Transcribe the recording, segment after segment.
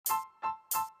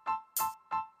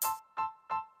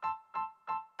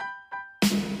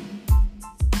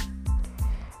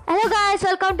guys,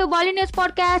 welcome to Bolly News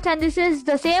Podcast, and this is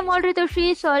the same old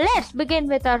Ritushri. So let's begin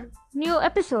with our new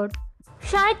episode.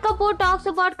 Shahid Kapoor talks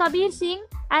about Kabir Singh,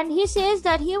 and he says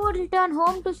that he would return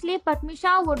home to sleep, but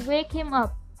Misha would wake him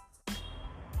up.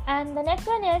 And the next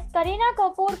one is Kareena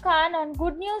Kapoor Khan on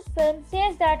Good News Film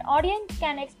says that audience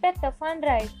can expect a fun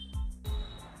ride.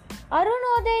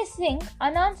 Arunodaya Singh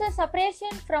announces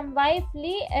separation from wife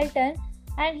Lee Elton,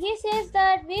 and he says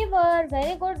that we were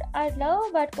very good at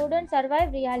love but couldn't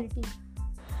survive reality.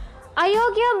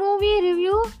 Ayogya movie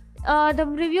review. The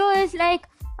review is like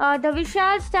the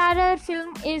Vishal Starer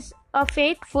film is a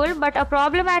faithful but a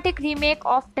problematic remake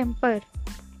of Temper.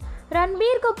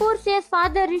 Ranbir Kapoor says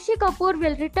father Rishi Kapoor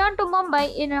will return to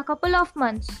Mumbai in a couple of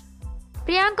months.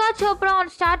 Priyanka Chopra on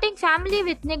starting family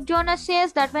with Nick Jonas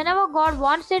says that whenever God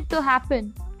wants it to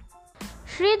happen.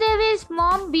 Sridevi's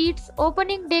mom beats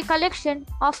opening day collection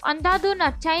of Andhadhun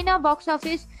at China box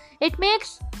office. It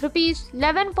makes rupees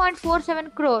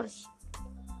 11.47 crores.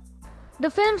 The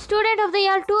film Student of the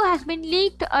Year 2 has been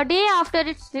leaked a day after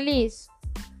its release.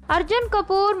 Arjun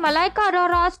Kapoor, Malaika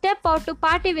Arora step out to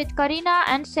party with Kareena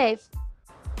and Saif.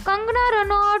 Kangana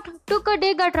Ranaut took a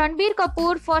dig at Ranbir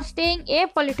Kapoor for staying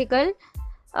apolitical.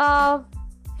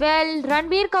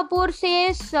 Ranbir Kapoor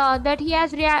says that he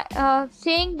has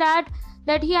saying that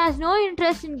he has no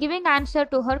interest in giving answer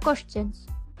to her questions.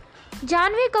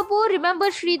 Janhvi Kapoor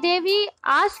remembers Sridevi,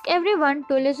 ask everyone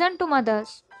to listen to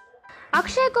mothers.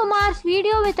 Akshay Kumar's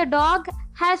video with a dog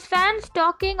has fans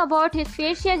talking about his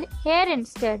facial hair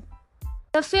instead.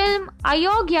 The film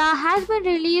Ayogya has been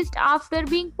released after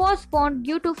being postponed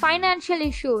due to financial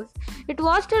issues. It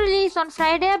was to release on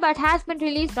Friday but has been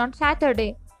released on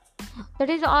Saturday. That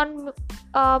is on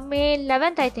May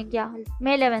 11th, I think. Yeah,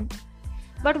 May 11th.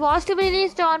 But was to be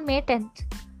released on May 10th.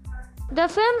 The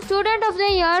film Student of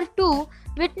the Year 2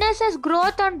 witnesses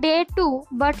growth on day 2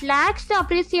 but lacks the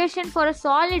appreciation for a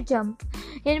solid jump.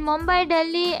 In Mumbai,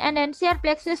 Delhi and NCR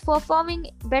Plex is performing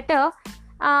better,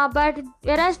 but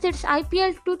whereas it's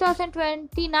IPL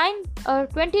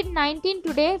 2019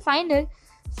 today final,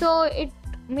 so it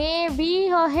may be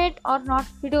a hit or not,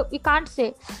 we can't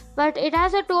say. But it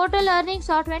has a total earnings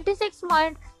of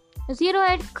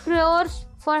 26.08 crores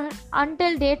for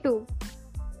until day 2.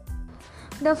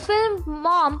 The film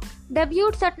Mom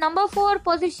debuts at number 4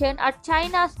 position at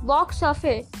China's box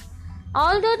office.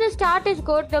 Although the start is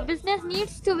good, the business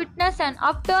needs to witness an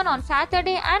upturn on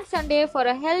Saturday and Sunday for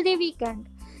a healthy weekend.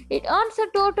 It earns a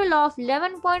total of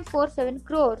 11.47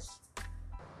 crores.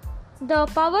 The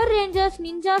Power Rangers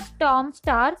Ninja Storm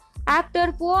star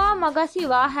actor Poa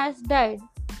Magasiwa has died.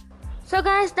 So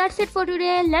guys, that's it for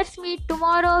today. Let's meet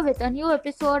tomorrow with a new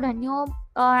episode and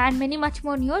many much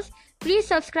more news. Please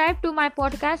subscribe to my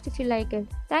podcast if you like it.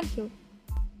 Thank you.